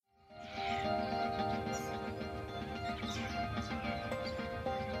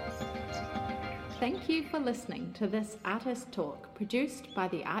Thank you for listening to this artist talk produced by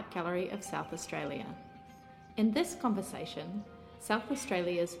the Art Gallery of South Australia. In this conversation, South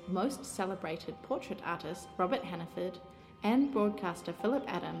Australia's most celebrated portrait artist Robert Hannaford and broadcaster Phillip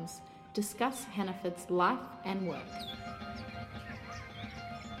Adams discuss Hannaford's life and work.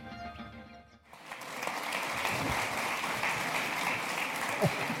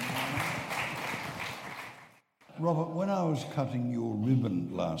 Robert, when I was cutting your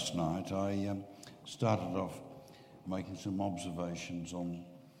ribbon last night, I started off making some observations on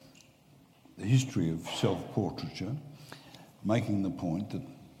the history of self-portraiture, making the point that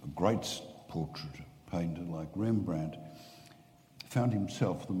a great portrait painter like Rembrandt found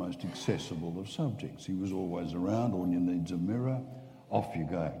himself the most accessible of subjects. He was always around, all you need's a mirror, off you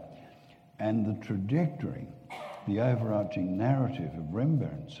go. And the trajectory, the overarching narrative of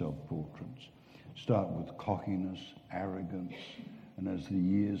Rembrandt's self-portraits start with cockiness, arrogance, and as the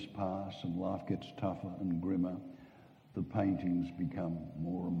years pass and life gets tougher and grimmer, the paintings become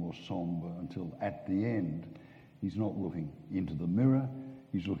more and more sombre until at the end, he's not looking into the mirror,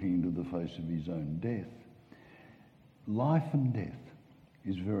 he's looking into the face of his own death. Life and death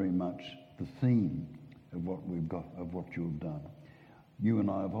is very much the theme of what we've got, of what you've done. You and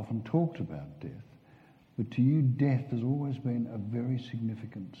I have often talked about death, but to you, death has always been a very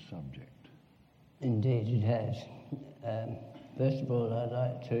significant subject. Indeed, it has. First of all, I'd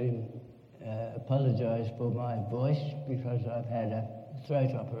like to apologise for my voice because I've had a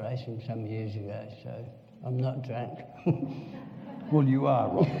throat operation some years ago, so I'm not drunk. Well, you are,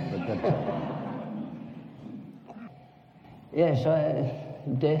 Robert, but that's... Yes,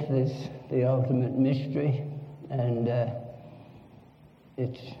 death is the ultimate mystery, and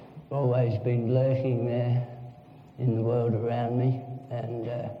it's always been lurking there in the world around me,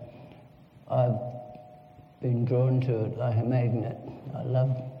 and I've been drawn to it like a magnet. I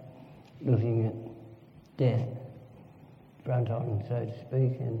love looking at death front on, so to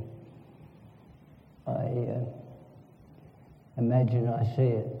speak, and I imagine I see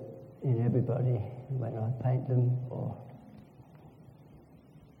it in everybody when I paint them or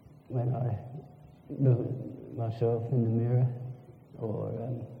when I look at myself in the mirror or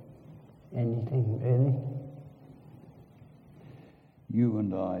anything really. You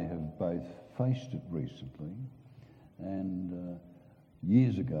and I have both faced it recently, and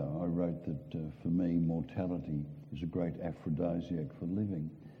years ago I wrote that for me mortality is a great aphrodisiac for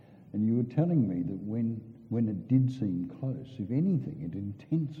living, and you were telling me that when it did seem close, if anything, it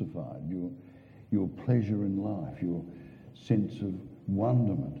intensified your pleasure in life, your sense of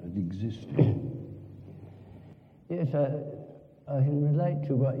wonderment at existing. Yes, I can relate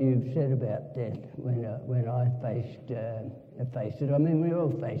to what you've said about death when I faced it. I mean, we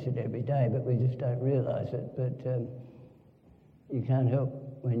all face it every day, but we just don't realise it. But you can't help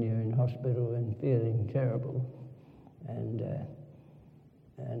when you're in hospital and feeling terrible. And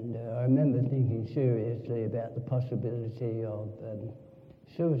I remember thinking seriously about the possibility of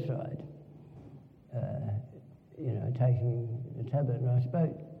suicide. Taking a tablet, and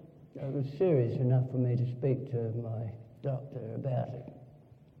it was serious enough for me to speak to my doctor about it.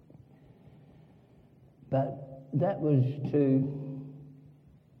 But that was to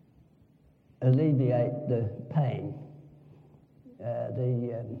alleviate the pain.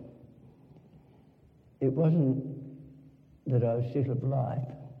 It wasn't that I was sick of life,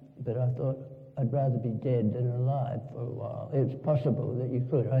 but I thought I'd rather be dead than alive for a while. It's possible that you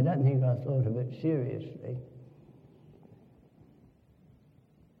could. I don't think I thought of it seriously.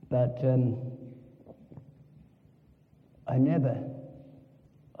 But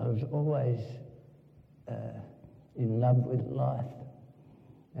I was always in love with life.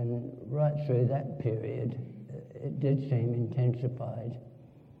 And right through that period, it did seem intensified.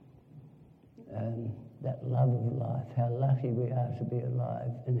 That love of life, how lucky we are to be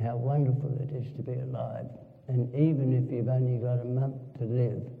alive, and how wonderful it is to be alive. And even if you've only got a month to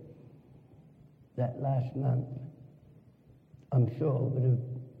live, that last month, I'm sure, would have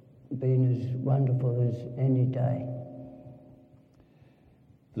been as wonderful as any day.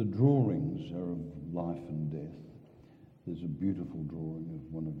 The drawings are of life and death. There's a beautiful drawing of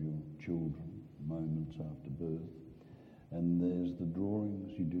one of your children, moments after birth, and there's the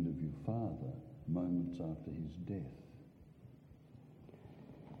drawings you did of your father, moments after his death.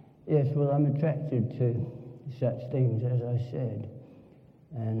 Yes, well, I'm attracted to such things, as I said,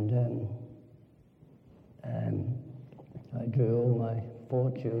 and I drew all my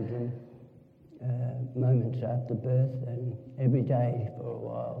 4 children moments after birth, and every day for a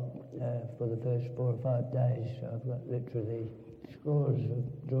while, for the first 4 or 5 days. So I've got literally scores of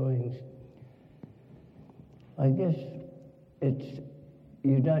drawings. I guess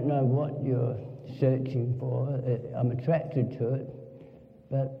you don't know what you're searching for. I'm attracted to it,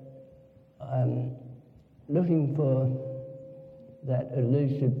 but I'm looking for that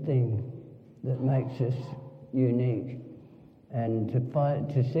elusive thing that makes us unique. And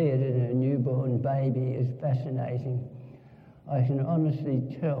to see it in a newborn baby is fascinating. I can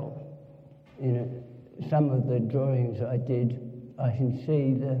honestly tell in some of the drawings I did, I can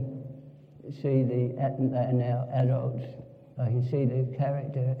see they're now adults. I can see the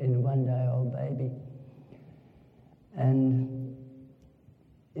character in a one-day-old baby. And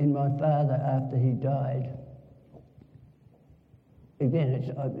in my father, after he died, again,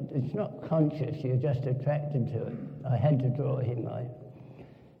 it's not conscious, you're just attracted to it. I had to draw him,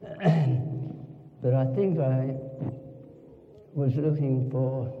 but I think I was looking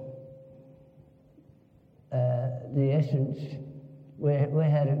for the essence, where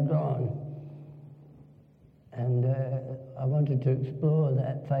had it gone? And I wanted to explore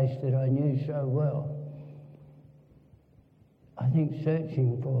that face that I knew so well. I think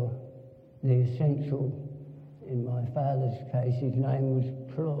searching for the essential. In my father's case, his name was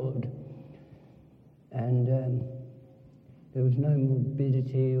Claude, and there was no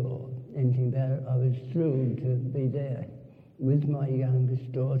morbidity or anything about it. I was thrilled to be there with my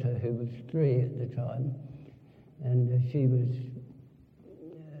youngest daughter, who was 3 at the time, and she was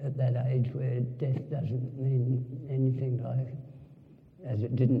at that age where death doesn't mean anything like as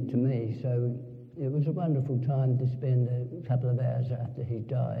it didn't to me. So it was a wonderful time to spend a couple of hours after he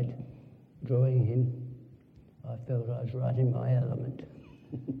died drawing him. I felt I was right in my element.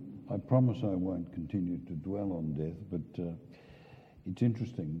 I promise I won't continue to dwell on death, but it's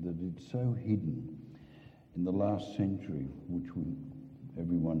interesting that it's so hidden. In the last century, which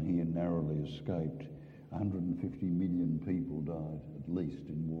everyone here narrowly escaped, 150 million people died, at least,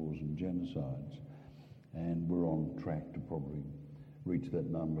 in wars and genocides. And we're on track to probably reach that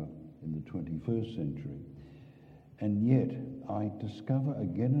number in the 21st century. And yet, I discover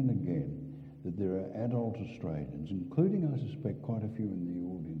again and again that there are adult Australians, including, I suspect, quite a few in the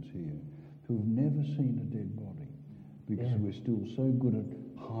audience here, who've never seen a dead body because we're still so good at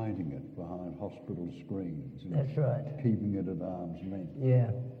hiding it behind hospital screens. That's right. Keeping it at arm's length.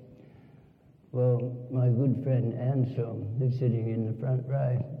 Yeah. Well, my good friend Anselm, who's sitting in the front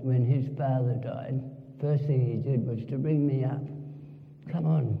row, when his father died, first thing he did was to ring me up. Come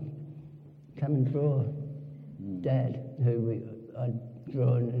on, come and draw Dad, who I'd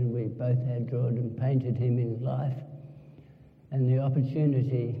drawn, and we both had drawn and painted him in life. And the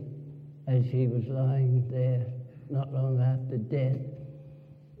opportunity, as he was lying there not long after death,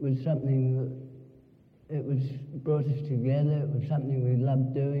 was something that it was brought us together. It was something we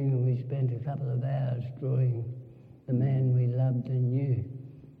loved doing, and we spent a couple of hours drawing the man we loved and knew.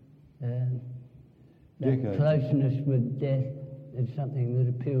 That closeness with death is something that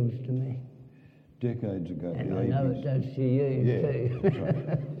appeals to me. Decades ago. And I know it does to you too. That's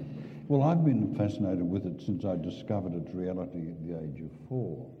right. Well, I've been fascinated with it since I discovered its reality at the age of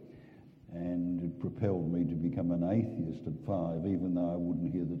 4. And it propelled me to become an atheist at 5, even though I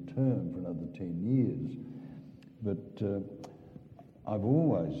wouldn't hear the term for another 10 years. But I've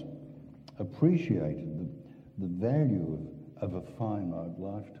always appreciated the value of a finite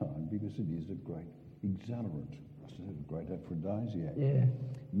lifetime, because it is a great exhilarant, a great aphrodisiac. Yeah.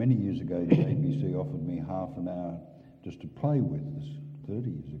 Many years ago, the ABC offered me half an hour just to play with, this 30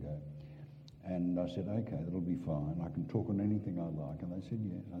 years ago. And I said, okay, that'll be fine. I can talk on anything I like. And they said,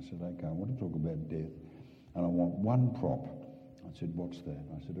 yes. I said, okay, I want to talk about death. And I want one prop. I said, what's that?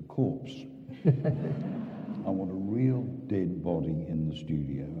 I said, a corpse. I want a real dead body in the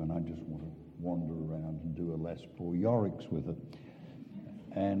studio. And I just want to wander around and do a Les Paul Yorick's with it.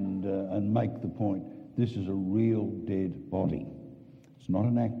 And make the point, this is a real dead body. It's not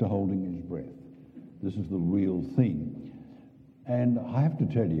an actor holding his breath. This is the real thing. And I have to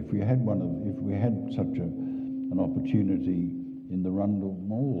tell you, if we had such an opportunity in the Rundle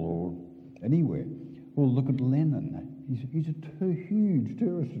Mall or anywhere, well, look at Lennon. He's a huge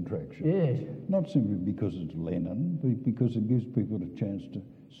tourist attraction. Yes. Not simply because it's Lennon, but because it gives people a chance to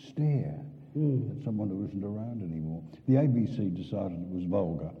stare at someone who isn't around anymore. The ABC decided it was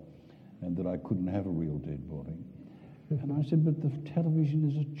vulgar and that I couldn't have a real dead body. And I said, but the television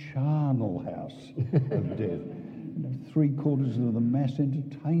is a charnel house of death. 3/4 of the mass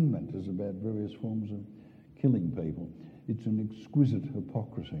entertainment is about various forms of killing people. It's an exquisite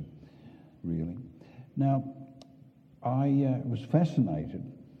hypocrisy, really. Now, I was fascinated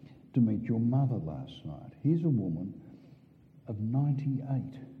to meet your mother last night. Here's a woman of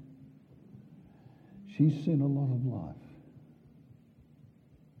 98. She's seen a lot of life.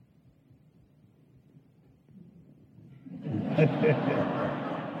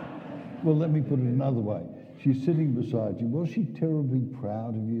 Well, let me put it another way. She's sitting beside you. Was she terribly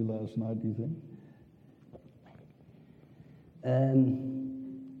proud of you last night, do you think?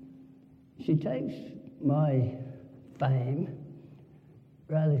 She takes my fame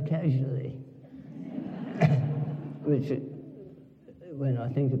rather casually, which, when I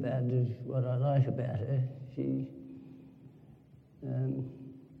think about it, is what I like about her. She's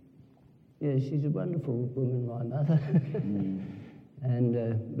a wonderful woman, my mother, and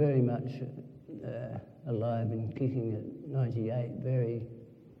very much alive and kicking at 98, very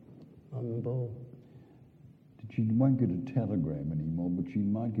on the ball. She won't get a telegram anymore, but she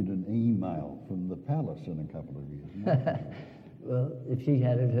might get an email from the palace in a couple of years. Well, if she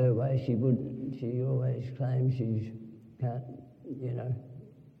had it her way, she wouldn't. She always claims she's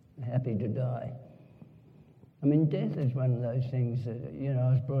happy to die. I mean, death is one of those things that, I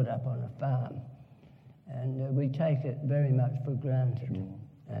was brought up on a farm, and we take it very much for granted. Sure.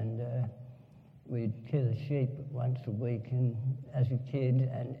 And we'd kill a sheep once a week, and as a kid,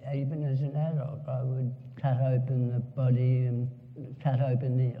 and even as an adult, I would cut open the body and cut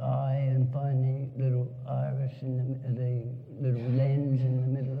open the eye and find the little iris in the little lens in the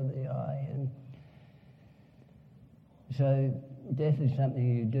middle of the eye. And so death is something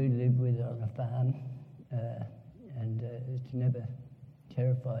you do live with on a farm, and it's never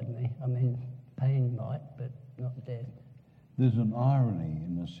terrified me. I mean, pain might, but not death. There's an irony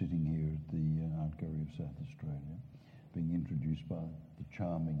in us sitting here at the Art Gallery of South Australia, being introduced by the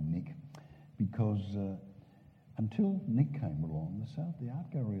charming Nick, because until Nick came along, the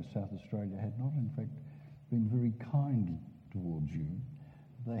Art Gallery of South Australia had not, in fact, been very kind towards you.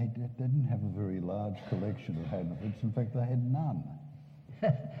 They didn't have a very large collection of Hammerfords. In fact, they had none.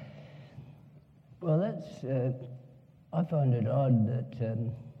 Well, that's. I find it odd that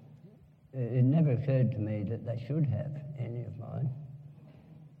it never occurred to me that they should have any of mine.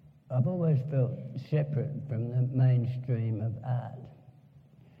 I've always felt separate from the mainstream of art.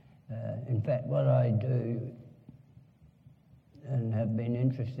 In fact, what I do and have been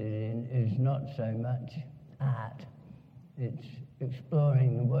interested in is not so much art. It's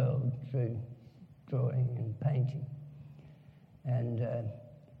exploring the world through drawing and painting. And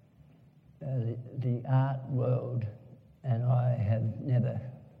the art world and I have never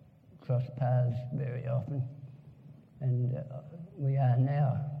crossed paths very often. And we are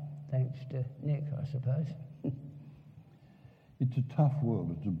now, thanks to Nick, I suppose. It's a tough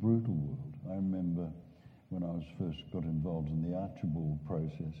world, it's a brutal world. I remember when I first got involved in the Archibald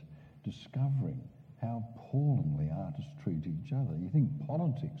process, discovering how appallingly artists treat each other. You think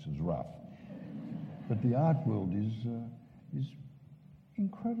politics is rough, but the art world is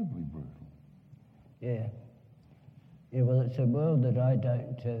incredibly brutal. Yeah. Yeah, well, it's a world that I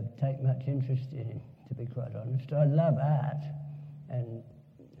don't take much interest in, to be quite honest. I love art and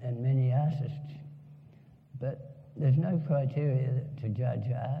many artists, but there's no criteria to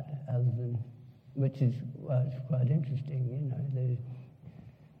judge art other than, which is why it's quite interesting,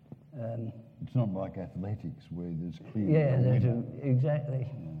 It's not like athletics where there's clear. Yeah, exactly.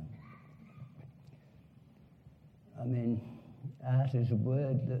 Yeah. I mean, art is a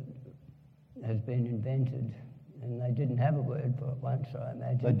word that has been invented, and they didn't have a word for it once, I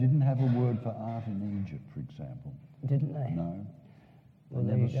imagine. They didn't have a word for art in Egypt, for example. Didn't they? No. Well,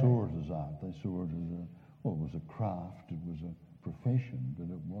 They never saw it as art. They saw it as it was a craft, it was a profession, but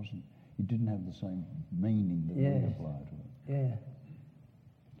it didn't have the same meaning that we apply to it. Yeah.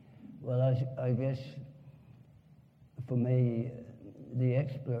 Well, I guess for me, the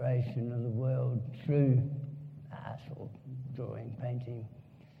exploration of the world through art or drawing, painting,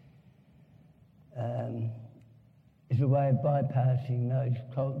 is a way of bypassing those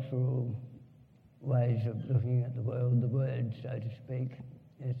cultural ways of looking at the world, the word, so to speak.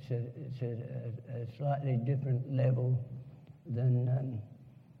 It's a slightly different level than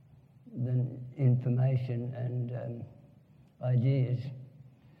information and ideas.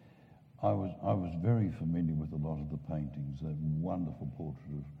 I was very familiar with a lot of the paintings. That wonderful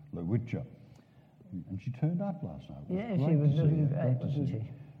portrait of Lowitja, and she turned up last night. Yeah, she was looking great, wasn't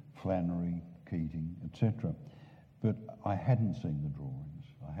she? Flannery, Keating, etc. But I hadn't seen the drawings.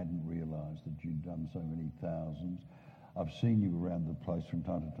 I hadn't realised that you'd done so many thousands. I've seen you around the place from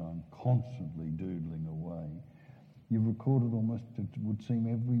time to time, constantly doodling away. You've recorded almost, it would seem,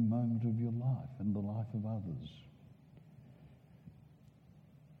 every moment of your life and the life of others.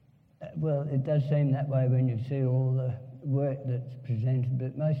 Well, it does seem that way when you see all the work that's presented,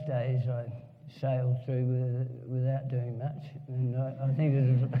 but most days I sail through without doing much, and I think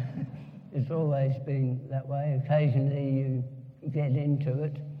it's always been that way. Occasionally you get into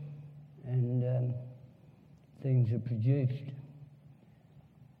it and things are produced.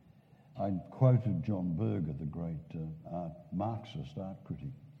 I quoted John Berger, the great Marxist art critic,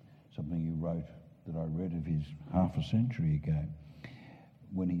 something he wrote that I read of his half a century ago,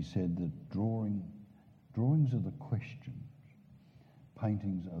 when he said that drawings are the questions,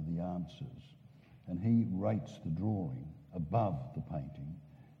 paintings are the answers, and he rates the drawing above the painting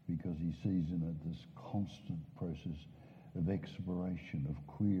because he sees in it this constant process of exploration, of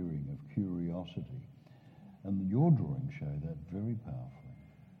querying, of curiosity. And your drawings show that very powerfully.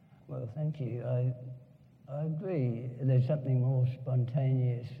 Well, thank you. I agree. There's something more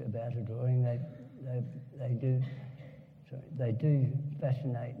spontaneous about a drawing. They do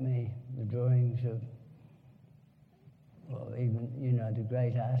fascinate me. The drawings of, well, even, you know, the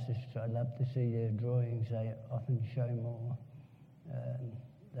great artists, I love to see their drawings. They often show more,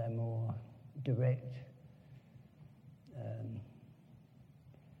 they're more direct.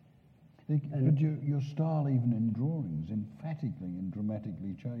 But your style, even in drawings, emphatically and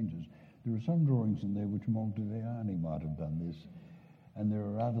dramatically changes. There are some drawings in there which Modigliani might have done this, and there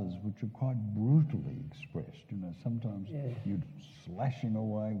are others which are quite brutally expressed. You know, sometimes you're slashing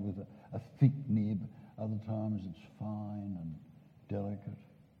away with a thick nib, other times it's fine and delicate.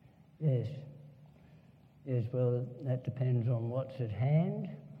 Yes. Yes, well, that depends on what's at hand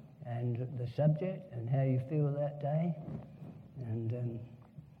and the subject and how you feel that day. And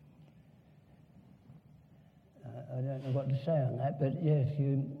I don't know what to say on that, but yes,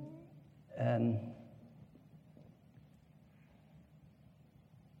 you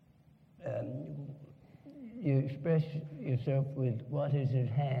express yourself with what is at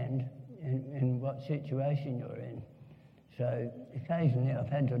hand and what situation you're in. So occasionally I've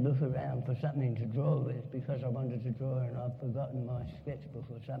had to look around for something to draw with because I wanted to draw and I've forgotten my sketchbook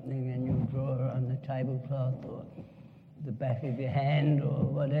or something, and you'll draw on the tablecloth or the back of your hand or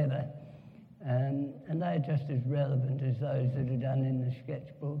whatever. And they're just as relevant as those that are done in the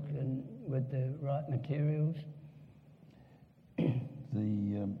sketchbook and with the right materials.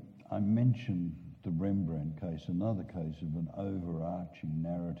 I mentioned the Rembrandt case, another case of an overarching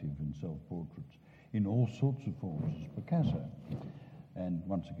narrative in self-portraits in all sorts of forms, is Picasso. And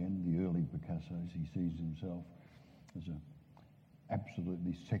once again, the early Picassos, he sees himself as an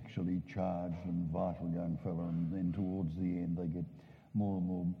absolutely sexually charged and vital young fellow, and then towards the end they get more and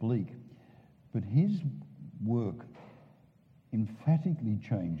more bleak. But his work emphatically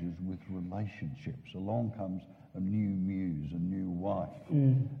changes with relationships. Along comes a new muse, a new wife,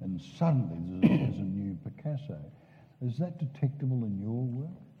 and suddenly there's a new Picasso. Is that detectable in your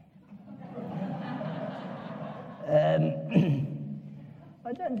work?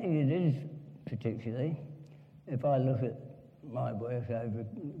 I don't think it is particularly. If I look at my work over,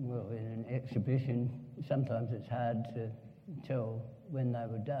 well, in an exhibition, sometimes it's hard to tell when they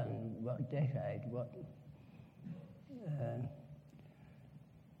were done, what decade,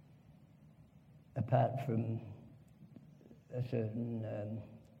 apart from a certain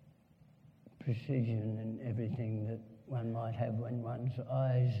precision and everything that one might have when one's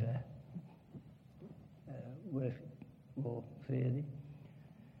eyes work more clearly.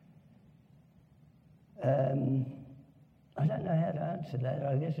 I don't know how to answer that.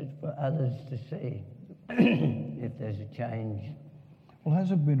 I guess it's for others to see if there's a change. Well,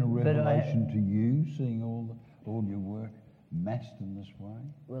 has it been a revelation to you, seeing all your work massed in this way?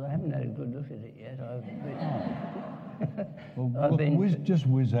 Well, I haven't had a good look at it yet. Just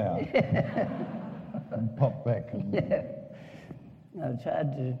whiz out and pop back. No, it's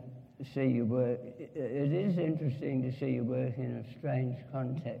hard to see your work. It is interesting to see your work in a strange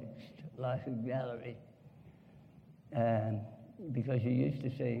context, like a gallery, because you're used to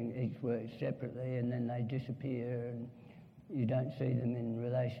seeing each work separately and then they disappear and you don't see them in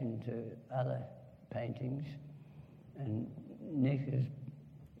relation to other paintings. And Nick has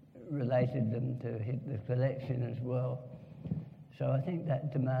related them to the collection as well. So I think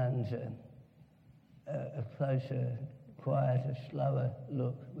that demands a closer, quieter, slower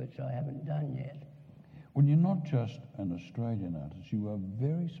look, which I haven't done yet. Well, you're not just an Australian artist, you are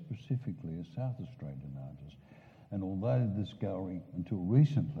very specifically a South Australian artist. And although this gallery, until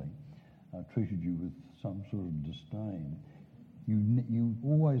recently, treated you with some sort of disdain, you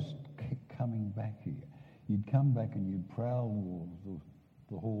always kept coming back here. You'd come back and you'd prowl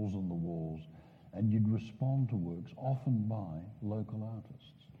the halls and the walls, and you'd respond to works, often by local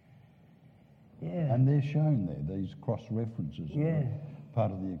artists. Yeah. And they're shown there, these cross-references,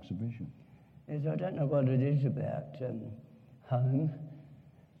 part of the exhibition. Yes, I don't know what it is about home.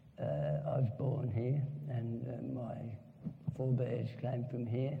 I was born here, and my forebears came from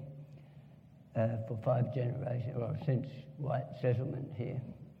here for 5 generations, or since white settlement here.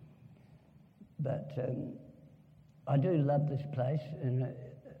 But I do love this place, and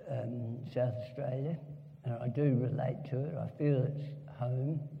South Australia, and I do relate to it. I feel it's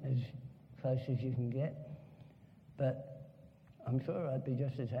home, as close as you can get. But I'm sure I'd be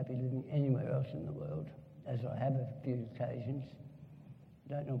just as happy living anywhere else in the world, as I have a few occasions.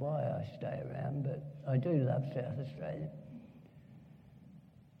 Don't know why I stay around, but I do love South Australia.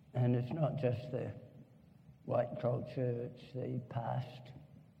 And it's not just the white culture, it's the past.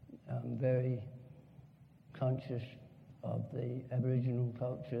 I'm very conscious of the Aboriginal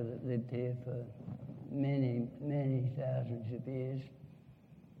culture that lived here for many, many thousands of years,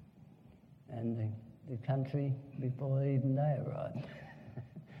 and the country before even they arrived.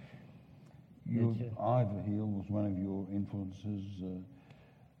 Ivorhill was one of your influences,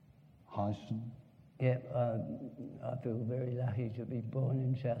 Hyson? Yeah, I feel very lucky to be born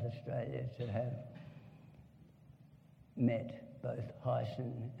in South Australia, to have met both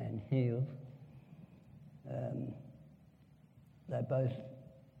Hyson and Heald. They're both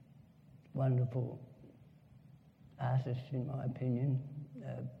wonderful artists, in my opinion,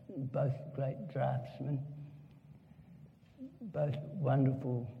 both great draftsmen, both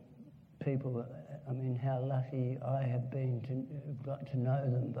wonderful people. I mean, how lucky I have been to have got to know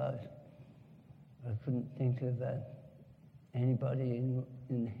them both. I couldn't think of anybody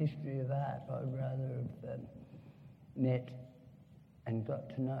in the history of art I'd rather have met and got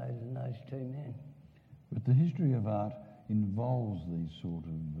to know than those two men. But the history of art involves these sort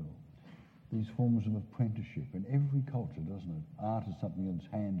of these forms of apprenticeship in every culture, doesn't it? Art is something that's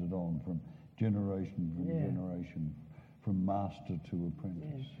handed on from generation to generation, from master to apprentice.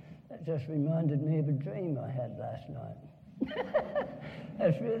 Yes. That just reminded me of a dream I had last night.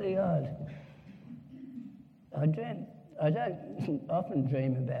 That's really odd. I don't often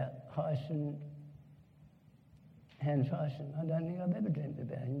dream about Hyson, Hans Hyson. I don't think I've ever dreamt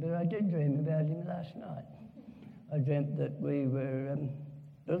about him, but I did dream about him last night. I dreamt that we were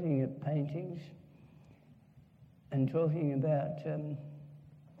looking at paintings and talking about,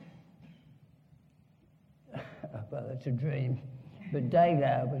 well, it's a dream, but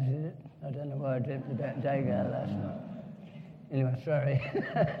Degas was in it. I don't know why I dreamt about Degas last night. Anyway, sorry.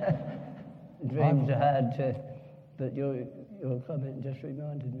 Dreams are hard to, but your comment just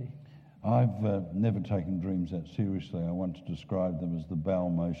reminded me. I've never taken dreams that seriously. I once described them as the bowel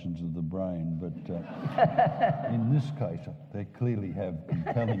motions of the brain, but in this case, they clearly have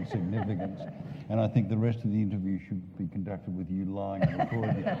compelling significance, and I think the rest of the interview should be conducted with you lying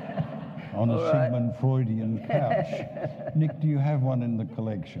on a Sigmund Freudian couch. Nick, do you have one in the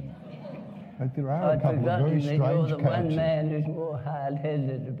collection? Like, there are a couple of very strange couches. You're the one man who's more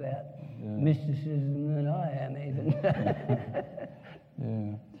hard-headed about mysticism than I am, even.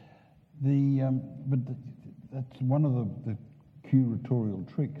 Yeah. That's one of the curatorial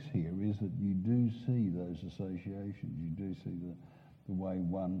tricks here, is that you do see those associations. You do see the way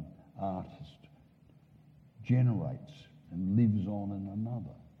one artist generates and lives on in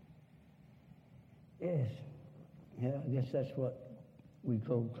another. Yes. Yeah, I guess that's what we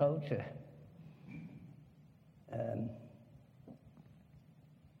call culture.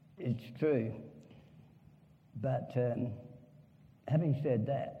 It's true. But having said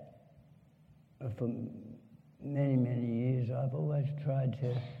that, for many, many years, I've always tried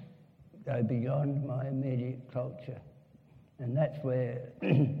to go beyond my immediate culture. And that's where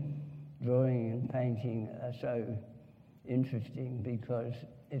drawing and painting are so interesting, because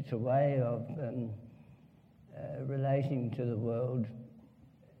it's a way of relating to the world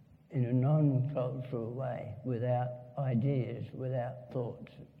in a non-cultural way, without ideas, without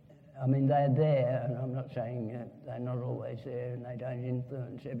thoughts. I mean, they're there, and I'm not saying they're not always there and they don't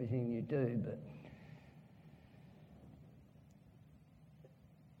influence everything you do, but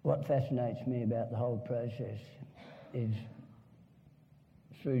what fascinates me about the whole process is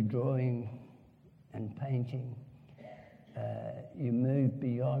through drawing and painting, you move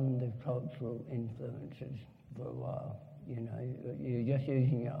beyond the cultural influences for a while. You know, you're just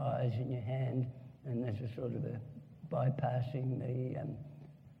using your eyes and your hand, and there's a sort of a bypassing the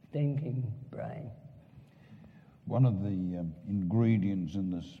thinking brain. One of the ingredients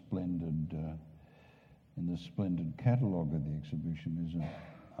in the splendid catalogue of the exhibition is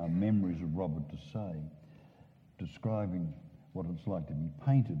memories of Robert de Say, describing what it's like to be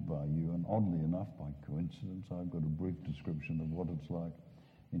painted by you, and oddly enough, by coincidence, I've got a brief description of what it's like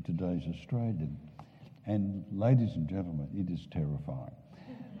in today's Australian. And ladies and gentlemen, it is terrifying.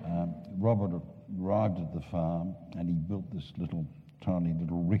 Robert arrived at the farm and he built this tiny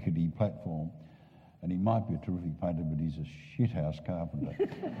little rickety platform, and he might be a terrific painter, but he's a shithouse carpenter.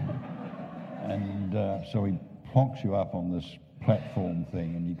 And so he plonks you up on this platform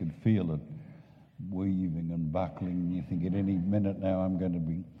thing, and you could feel it weaving and buckling, and you think at any minute now I'm going to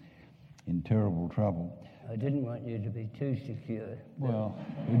be in terrible trouble. I didn't want you to be too secure. Well,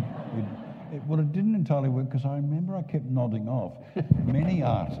 it didn't entirely work because I remember I kept nodding off. Many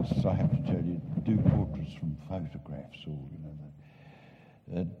artists, I have to tell you, do portraits from photographs, or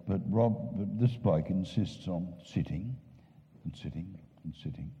but this bloke insists on sitting and sitting and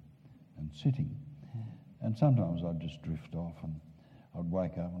sitting and sitting, and sometimes I'd just drift off and I'd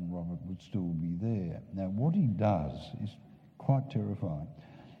wake up and Robert would still be there. Now, what he does is quite terrifying.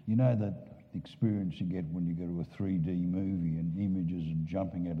 You know that experience you get when you go to a 3D movie and images are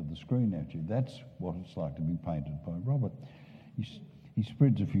jumping out of the screen at you. That's what it's like to be painted by Robert. He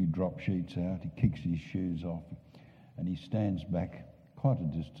spreads a few drop sheets out, he kicks his shoes off, and he stands back quite a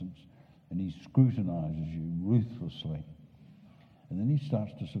distance and he scrutinises you ruthlessly. And then he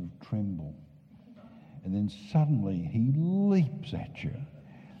starts to sort of tremble. And then suddenly he leaps at you.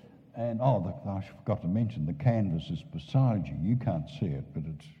 And, I forgot to mention, the canvas is beside you. You can't see it, but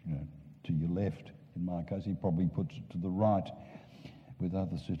it's, to your left. In my case, he probably puts it to the right with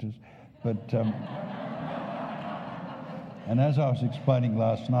other sitters. But, and as I was explaining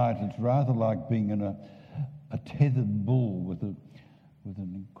last night, it's rather like being in a tethered bull with an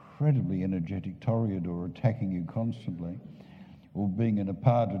incredibly energetic toreador attacking you constantly, or being in a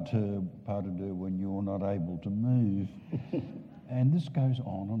pas de deux when you're not able to move. And this goes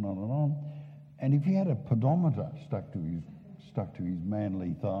on and on and on. And if he had a pedometer stuck to his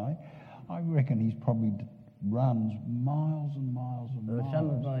manly thigh, I reckon he's probably runs miles and miles and miles. Some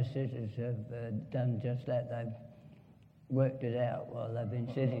of my sitters have done just that. They've worked it out while they've been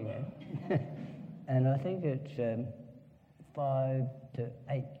sitting there. And I think it's 5 to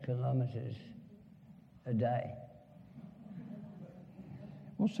 8 kilometres a day.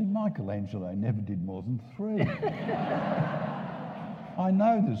 Well, see, Michelangelo never did more than 3. I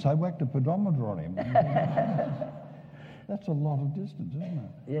know this. I whacked a pedometer on him. That's a lot of distance, isn't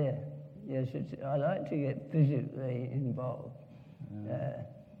it? Yeah. Yes, I like to get physically involved. Yeah.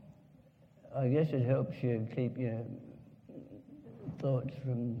 I guess it helps you keep your thoughts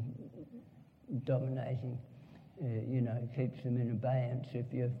from dominating. Keeps them in abeyance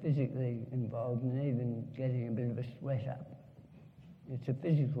if you're physically involved, and even getting a bit of a sweat up. It's a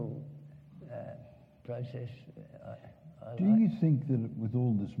physical process. Do you think that with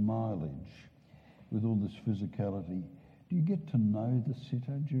all this mileage, with all this physicality, do you get to know the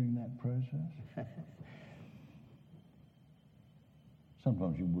sitter during that process?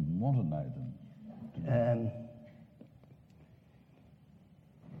 Sometimes you wouldn't want to know them.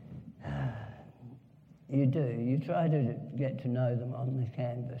 You do. You try to get to know them on the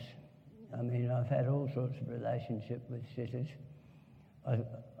canvas. I mean, I've had all sorts of relationship with sitters.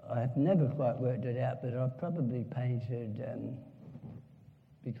 I've never quite worked it out, but I've probably painted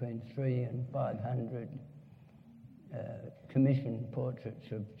between 300 and 500 commissioned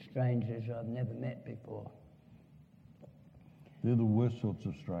portraits of strangers I've never met before. They're the worst sorts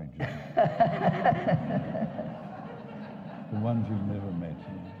of strangers. The ones you've never met.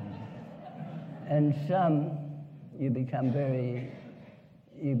 And some you become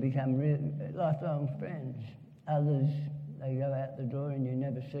lifelong friends. Others, they go out the door and you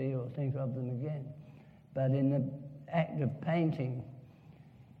never see or think of them again. But in the act of painting,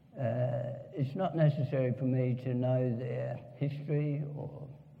 it's not necessary for me to know their history or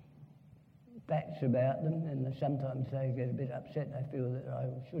facts about them, and sometimes they get a bit upset. They feel that I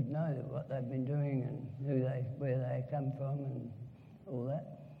should know what they've been doing and where they come from and all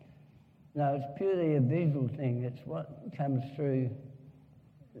that. No, it's purely a visual thing. It's what comes through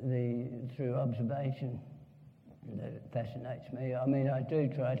observation that fascinates me. I mean, I do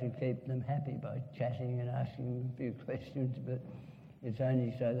try to keep them happy by chatting and asking them a few questions, but it's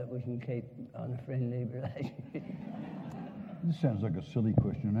only so that we can keep on a friendly relationship. This sounds like a silly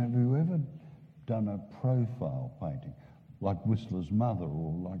question. Have you ever done a profile painting, like Whistler's mother,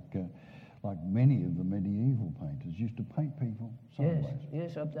 or like many of the medieval painters used to paint people sideways?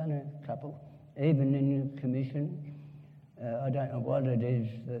 Yes, I've done a couple, even in commission. I don't know what it is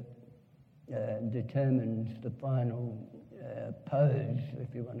that determines the final pose,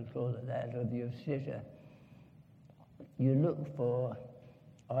 if you want to call it that, of your sitter. I look for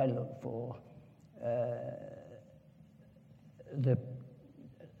the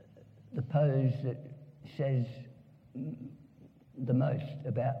pose that says the most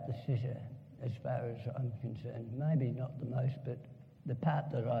about the sitter, as far as I'm concerned. Maybe not the most, but the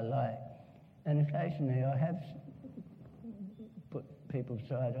part that I like. And occasionally I have put people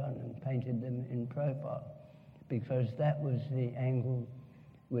side on and painted them in profile, because that was the angle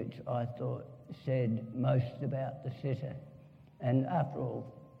which I thought said most about the sitter. And after all,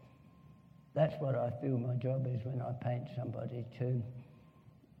 that's what I feel my job is when I paint somebody, to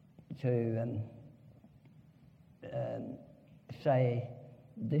say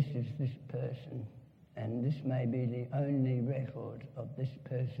this is this person, and this may be the only record of this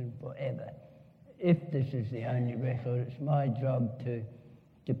person forever. If this is the only record, it's my job to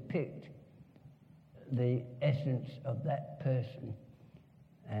depict the essence of that person,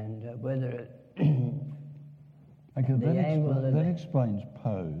 and whether it Okay, the angle of that it. explains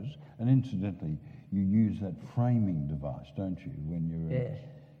pose, and incidentally, you use that framing device, don't you, when Yes.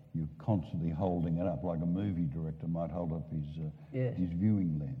 you're constantly holding it up, like a movie director might hold up Yes. his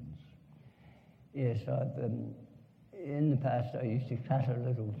viewing lens. Yes, I've in the past I used to cut a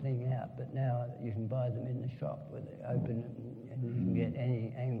little thing out, but now you can buy them in the shop where they open it and you can get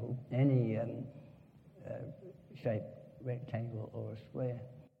any angle, any shape, rectangle or a square.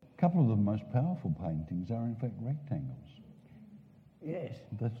 A couple of the most powerful paintings are in fact rectangles. Yes,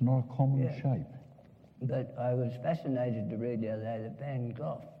 That's not a common Yeah. shape. but I was fascinated to read the other day that Van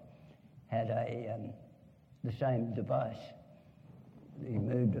Gogh had the same device. He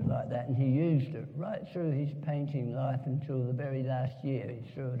moved it like that, and he used it right through his painting life until the very last year.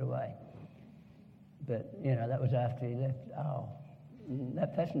 He threw it away. But, you know, that was after he left Arles. And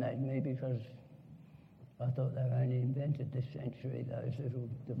that fascinated me because I thought they were only invented this century, those little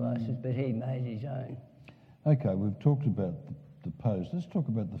devices, but he made his own. Okay, we've talked about the pose. Let's talk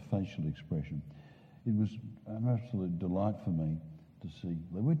about the facial expression. It was an absolute delight for me to see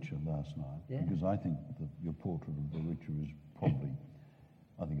The Witcher last night, Yeah. because I think that your portrait of The Witcher is probably,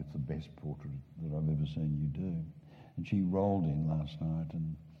 I think it's the best portrait that I've ever seen you do. And she rolled in last night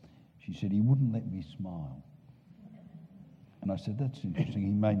and she said, he wouldn't let me smile. And I said, that's interesting.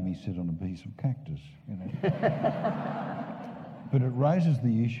 He made me sit on a piece of cactus, you know. But it raises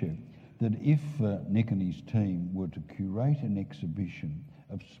the issue that if Nick and his team were to curate an exhibition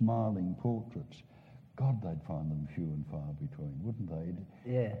of smiling portraits, God, they'd find them few and far between, wouldn't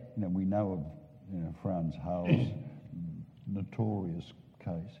they? Yeah. You know, we know of, you know, Franz Hals' notorious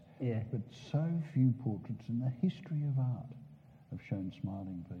case, Yeah. but so few portraits in the history of art have shown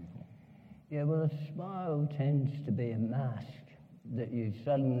smiling people. Yeah, well, a smile tends to be a mask that you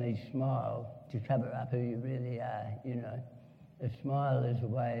suddenly smile to cover up who you really are, you know. A smile is a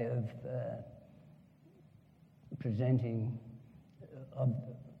way of presenting, of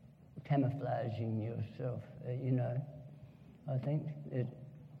camouflaging yourself, you know. I think it,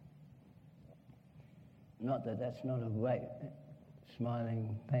 not that that's not a great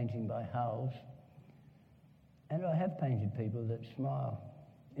smiling painting by Howells, and I have painted people that smile.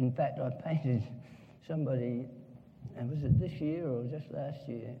 In fact, I painted somebody, and was it this year or just last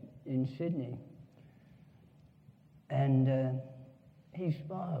year, in Sydney, and he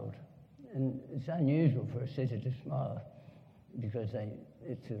smiled. And it's unusual for a sitter to smile because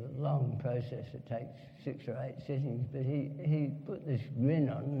it's a long process. It takes 6 or 8 sittings. But he put this grin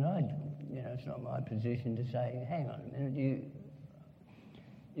on, and you know, it's not my position to say, hang on a minute,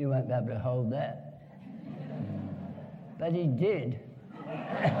 you won't be able to hold that. But he did.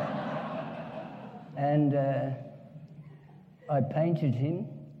 And I painted him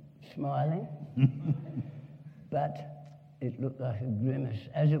smiling, but it looked like a grimace,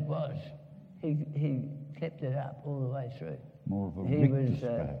 as it was. He kept it up all the way through. More of a He rictus,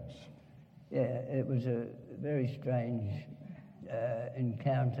 was, perhaps. Yeah, it was a very strange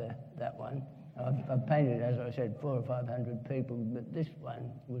encounter, that one. I've painted, as I said, 400 or 500 people, but this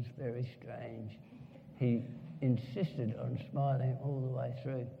one was very strange. He insisted on smiling all the way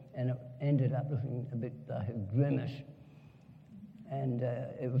through, and it ended up looking a bit like a grimace. And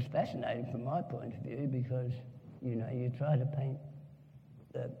it was fascinating from my point of view because, you know, you try to paint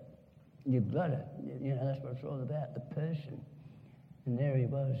you've got to, you know, that's what it's all about, the person. And there he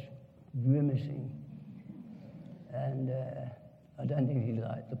was, grimacing. And I don't think he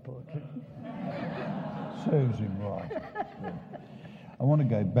liked the portrait. Serves him right. Yeah. I want to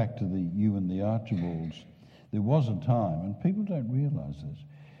go back to you and the Archibalds. There was a time, and people don't realise this,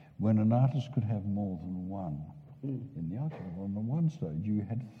 when an artist could have more than one in the Archibald. On one stage, you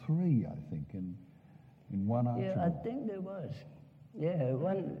had 3, I think, in one Archibald. Yeah, I think there was. Yeah,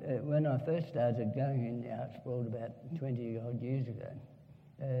 when I first started going in the Archibald about 20-odd years ago,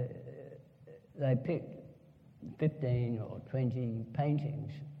 they picked 15 or 20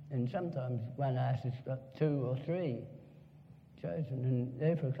 paintings, and sometimes one artist got 2 or 3 chosen, and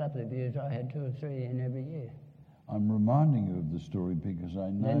there for a couple of years I had 2 or 3 in every year. I'm reminding you of the story because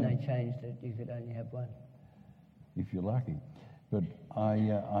I know... Then they changed it, you could only have one. If you're lucky. But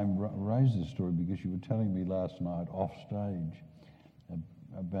I raised this story because you were telling me last night off stage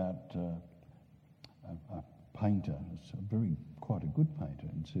about a painter, quite a good painter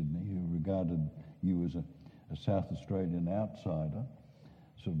in Sydney, who regarded you as a South Australian outsider,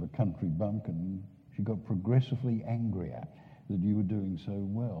 sort of a country bumpkin, and she got progressively angrier that you were doing so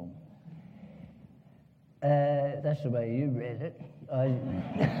well. That's the way you read it.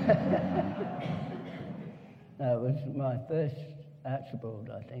 No, it was my first Archibald,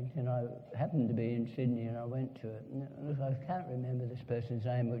 I think, and I happened to be in Sydney and I went to it. And look, I can't remember this person's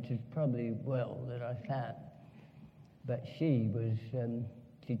name, which is probably well that I can't. But she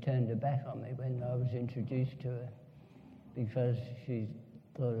turned her back on me when I was introduced to her because she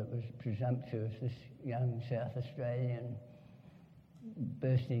thought it was presumptuous, this young South Australian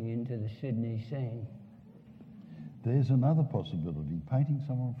bursting into the Sydney scene. There's another possibility, painting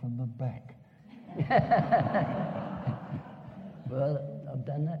someone from the back. Well, I've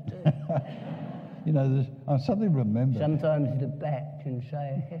done that too. You know, I suddenly remember... Sometimes the back can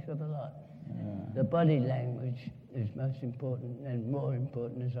say a heck of a lot. Yeah. The body language is most important and more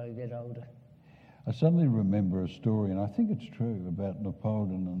important as I get older. I suddenly remember a story, and I think it's true, about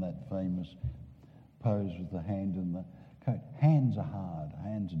Napoleon and that famous pose with the hand in the coat. Hands are hard,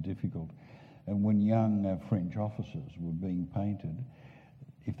 hands are difficult. And when young French officers were being painted,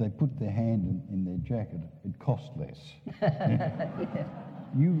 if they put their hand in their jacket, it cost less. Yeah.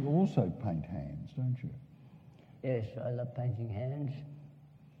 You also paint hands, don't you? Yes, I love painting hands.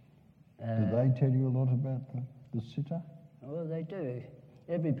 Do they tell you a lot about the sitter? Well, they do.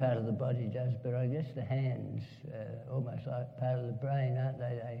 Every part of the body does, but I guess the hands, almost like part of the brain, aren't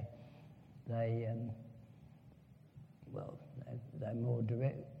they? They're more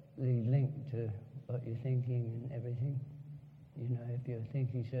directly linked to what you're thinking and everything. You know, if you're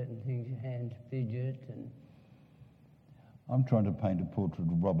thinking certain things, your hands fidget and... I'm trying to paint a portrait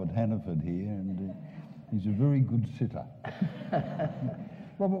of Robert Hannaford here, and he's a very good sitter.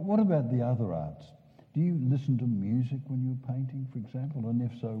 Robert, what about the other arts? Do you listen to music when you're painting, for example? And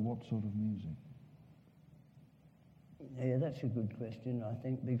if so, what sort of music? Yeah, that's a good question, I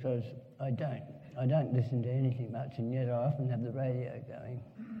think, because I don't listen to anything much, and yet I often have the radio going.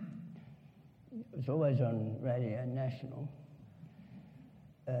 It's always on Radio National.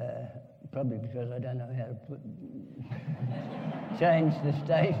 Probably because I don't know how to change the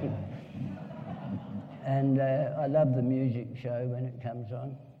station. And I love the music show when it comes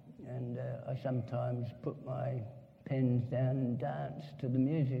on, and I sometimes put my pens down and dance to the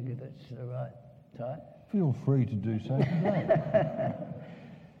music if it's the right type. Feel free to do so today.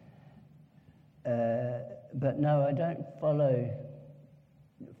 But no, I don't follow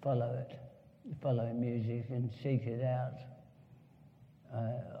music and seek it out.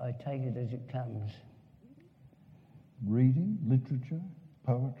 I take it as it comes. Reading, literature,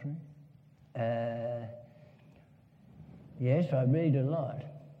 poetry? Yes, I read a lot.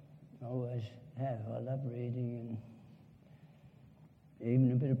 I always have. I love reading and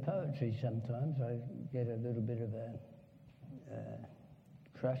even a bit of poetry sometimes. I get a little bit of a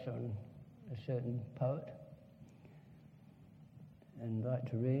crush on a certain poet and like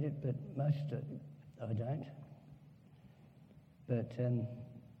to read it, but most of it I don't. But, no,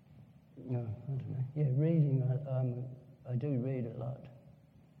 I don't know. Yeah, reading, I do read a lot.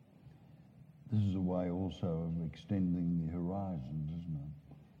 This is a way also of extending the horizons, isn't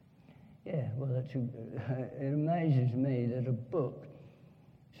it? Yeah, well, it amazes me that a book,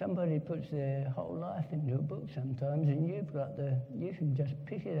 somebody puts their whole life into a book sometimes, and you can just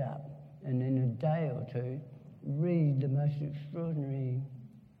pick it up and in a day or two read the most extraordinary,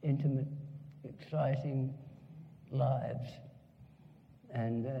 intimate, exciting lives.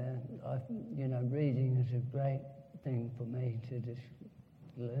 And, reading is a great thing for me to just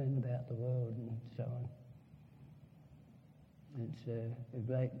learn about the world and so on. It's a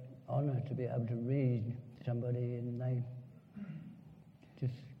great honour to be able to read somebody and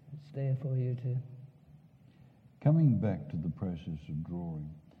it's there for you to... Coming back to the process of drawing,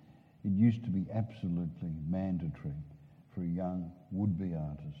 it used to be absolutely mandatory for a young would-be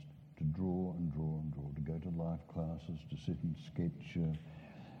artist to draw and draw and draw, to go to life classes, to sit and sketch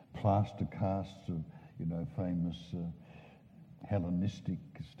plaster casts of, famous Hellenistic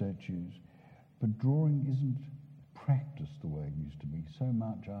statues. But drawing isn't practiced the way it used to be. So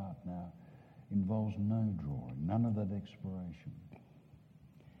much art now involves no drawing, none of that exploration.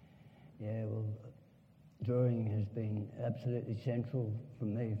 Yeah, well, drawing has been absolutely central for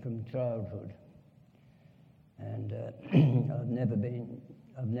me from childhood. And I've never been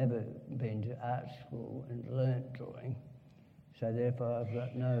to art school and learnt drawing. So therefore I've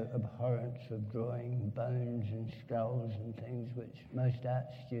got no abhorrence of drawing bones and skulls and things which most art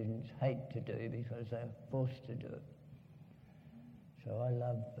students hate to do because they're forced to do it. So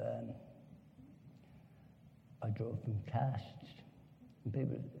I draw from casts And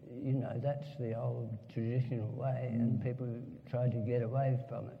people, you know, that's the old traditional way, and people tried to get away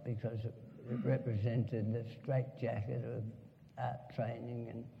from it because it represented the straitjacket of art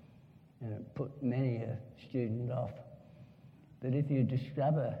training, and it put many a student off. But if you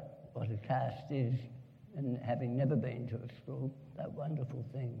discover what a caste is, and having never been to a school, they're wonderful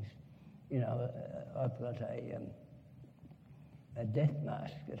things. You know, I've got a death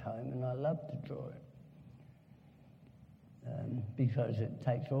mask at home, and I love to draw it. Because it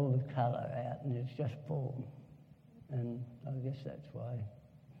takes all the colour out and it's just form. And I guess that's why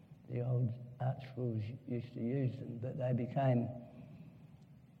the old art schools used to use them, but they became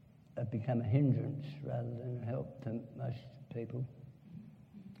a hindrance rather than a help to most people.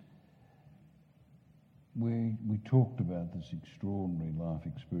 We talked about this extraordinary life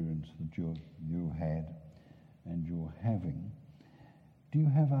experience that you had and you're having. Do you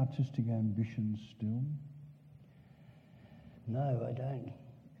have artistic ambitions still? No, I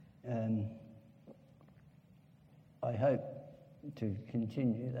don't. I hope to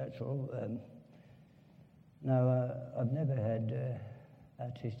continue, that's all. No, I've never had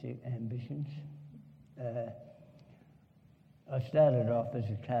artistic ambitions. I started off as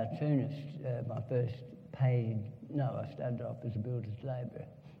a cartoonist. I started off as a builder's labourer,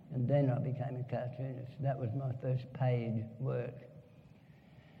 and then I became a cartoonist. That was my first paid work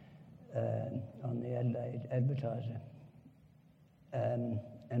on the Adelaide Advertiser. And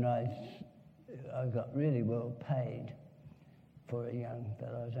I got really well paid for a young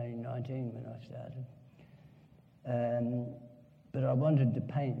fellow. I was only 19 when I started. But I wanted to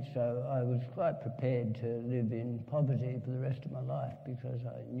paint, so I was quite prepared to live in poverty for the rest of my life because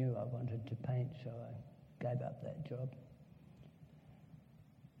I knew I wanted to paint, so I gave up that job.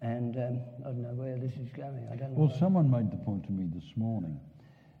 And I don't know where this is going. I don't know. Well, someone made the point to me this morning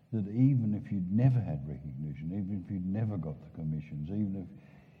that even if you'd never had recognition, even if you'd never got the commissions, even if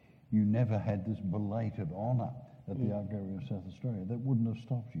you never had this belated honour at the Art Gallery of South Australia, that wouldn't have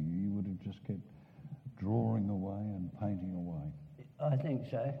stopped you. You would have just kept drawing away and painting away. I think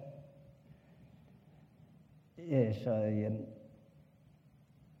so. Yes,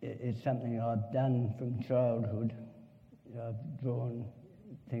 it's something I've done from childhood. I've drawn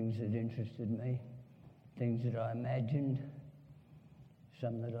things that interested me, things that I imagined,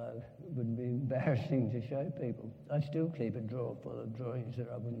 some that would be embarrassing to show people. I still keep a drawer full of drawings that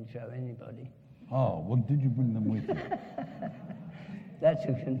I wouldn't show anybody. Oh, well, did you bring them with you? That's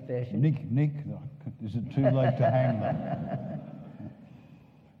a confession. Nick, is it too late to hang them?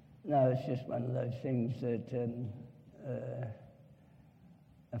 No, it's just one of those things that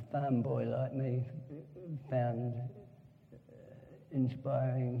a farm boy like me found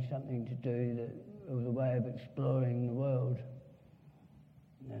inspiring, something to do that was a way of exploring the world.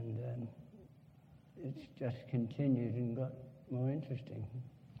 And it's just continued and got more interesting.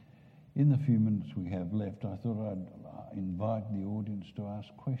 In the few minutes we have left, I thought I'd invite the audience to ask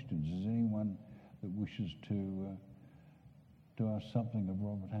questions. Is there anyone that wishes to ask something of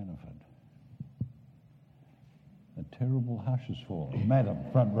Robert Hannaford? A terrible hush has fallen. Madam,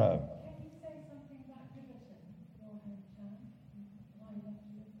 front row. Can you say something about Riverton, your hometown, and why you left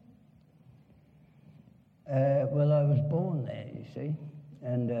to live there? Well, I was born there, you see,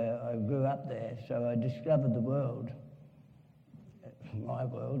 and I grew up there, so I discovered the world, my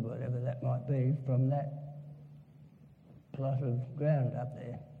world, whatever that might be, from that plot of ground up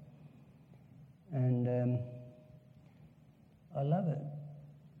there. And I love it.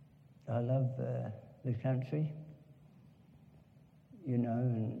 I love the country, you know,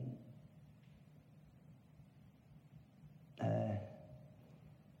 and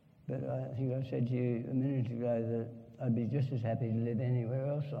but I think I said to you a minute ago that I'd be just as happy to live anywhere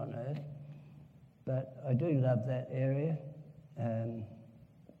else on earth. But I do love that area. I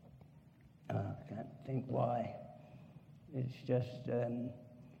can't think why. It's just,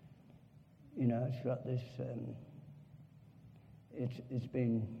 you know, it's got this, it's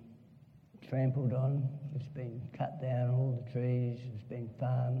been trampled on, it's been cut down, all the trees, it's been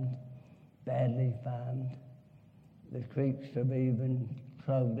farmed, badly farmed. The creeks have even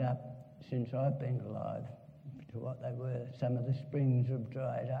clogged up since I've been alive to what they were. Some of the springs have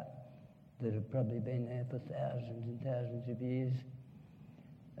dried up that have probably been there for thousands and thousands of years.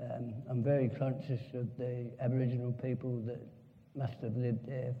 I'm very conscious of the Aboriginal people that must have lived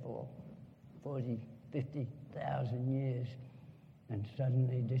there for 40, 50,000 years and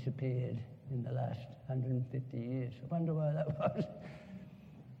suddenly disappeared in the last 150 years. I wonder why that was.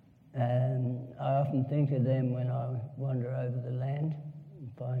 And I often think of them when I wander over the land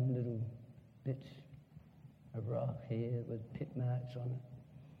and find little bits of rock here with pit marks on it.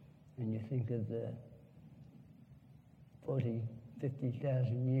 And you think of the 40,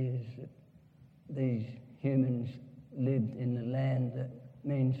 50,000 years that these humans lived in the land that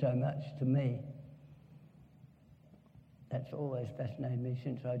means so much to me. That's always fascinated me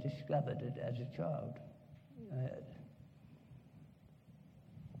since I discovered it as a child.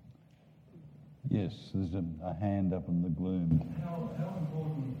 Yes, there's a hand up in the gloom. How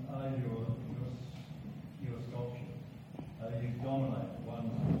important are your sculptures? You dominate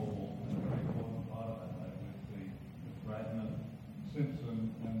one wall, a very important part of that, with the Bradman,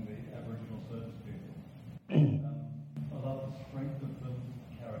 Simpson, and the Aboriginal Service people. I love the strength of the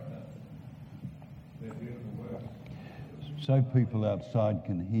character. They're beautiful works. So people outside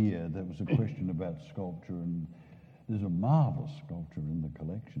can hear, there was a question about sculpture, and there's a marvellous sculpture in the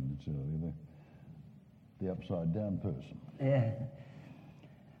collection. It's the upside down person. Yeah.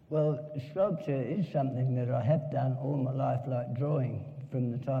 Well, sculpture is something that I have done all my life, like drawing.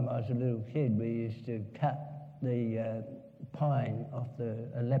 From the time I was a little kid, we used to cut the pine off the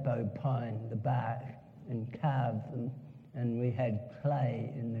Aleppo pine, the bark, and carve them. And we had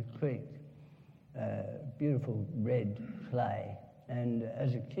clay in the creek, beautiful red clay. And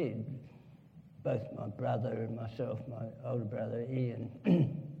as a kid, both my brother and myself, my older brother Ian,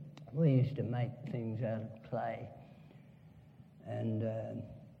 we used to make things out of clay. And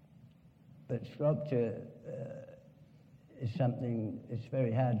but sculpture is something it's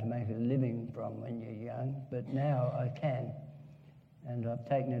very hard to make a living from when you're young, but now I can. And I've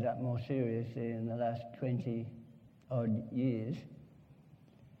taken it up more seriously in the last 20 odd years.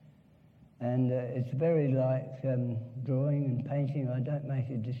 And it's very like drawing and painting. I don't make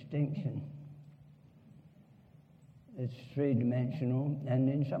a distinction. It's three-dimensional, and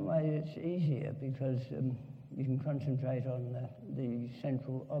in some ways it's easier because you can concentrate on the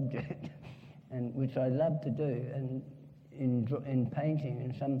central object, and which I love to do. And in painting,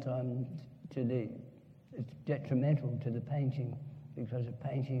 and sometimes it's detrimental to the painting because the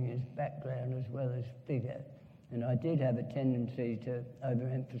painting is background as well as figure. And I did have a tendency to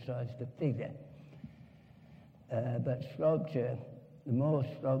overemphasize the figure. But sculpture, the more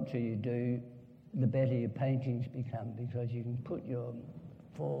sculpture you do, the better your paintings become, because you can put your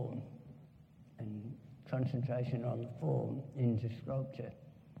form and concentration on the form into sculpture.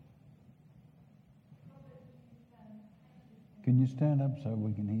 Can you stand up so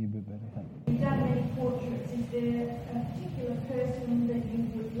we can hear you a bit better? Thank you. You've done many portraits. Is there a particular person that you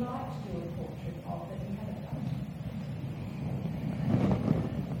would like to do a portrait of that you haven't done?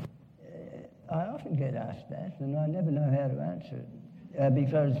 I often get asked that, and I never know how to answer it,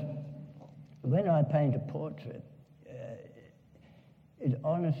 because when I paint a portrait, it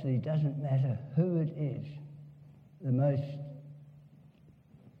honestly doesn't matter who it is. The most,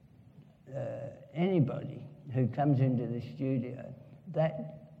 anybody who comes into the studio,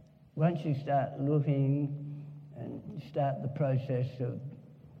 that once you start looking and start the process of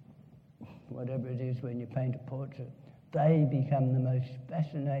whatever it is when you paint a portrait, they become the most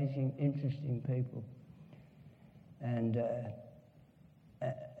fascinating, interesting people.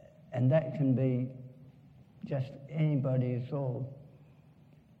 And that can be just anybody at all.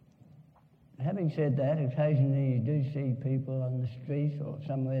 Having said that, occasionally you do see people on the street or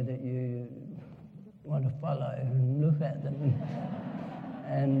somewhere that you want to follow and look at them.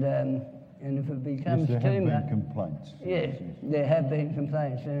 And if it becomes yes, too much... there have been complaints. Yes, there have been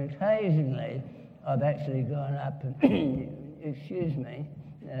complaints. And occasionally I've actually gone up and, excuse me,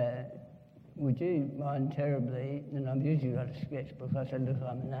 would you mind terribly, and I've usually got a sketchbook, I said, look,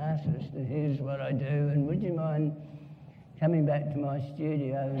 I'm an artist and here's what I do, and would you mind coming back to my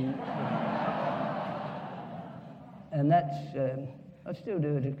studio? And that's, I still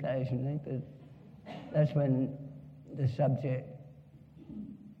do it occasionally, but that's when the subject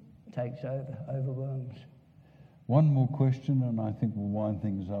takes over, overwhelms. One more question, and I think we'll wind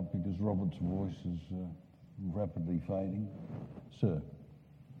things up because Robert's voice is rapidly fading. Sir.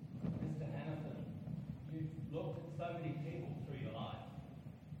 Mr. Hannafin, you've looked at so many people through your life.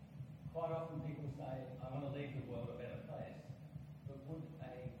 Quite often people say, I want to leave the world a better place. But would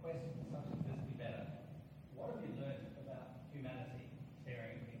a quest such as this be better? What have you learned about humanity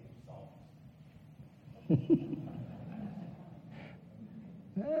sharing people's souls?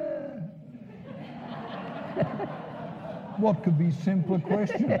 What could be a simpler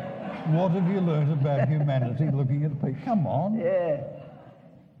question? What have you learned about humanity looking at people? Come on. Yeah.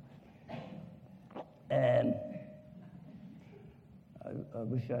 I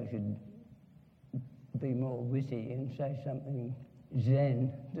wish I could be more witty and say something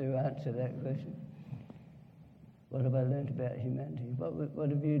zen to answer that question. What have I learnt about humanity? What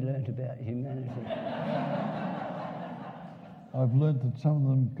have you learnt about humanity? I've learnt that some of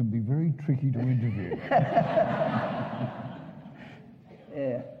them can be very tricky to interview.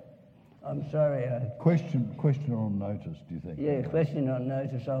 Yeah. I'm sorry. Question on notice, do you think? Yeah, question on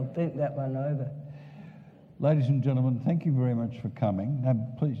notice. I'll think that one over. Ladies and gentlemen, thank you very much for coming. Now,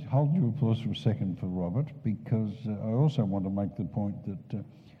 please hold your applause for a second for Robert, because I also want to make the point that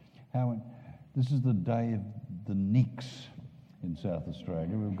this is the day of the Nicks in South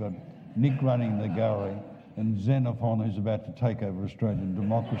Australia. We've got Nick running the gallery and Xenophon, who's about to take over Australian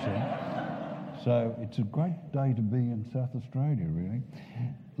democracy. So it's a great day to be in South Australia, really.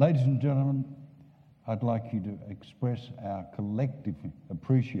 Ladies and gentlemen, I'd like you to express our collective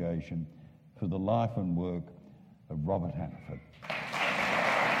appreciation for the life and work of Robert Hannaford.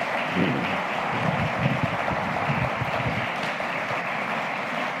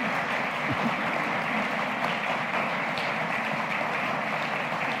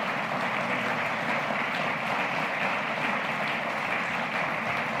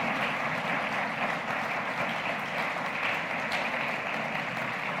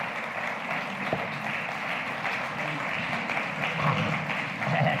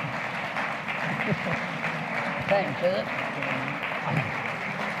 Thanks, Philip.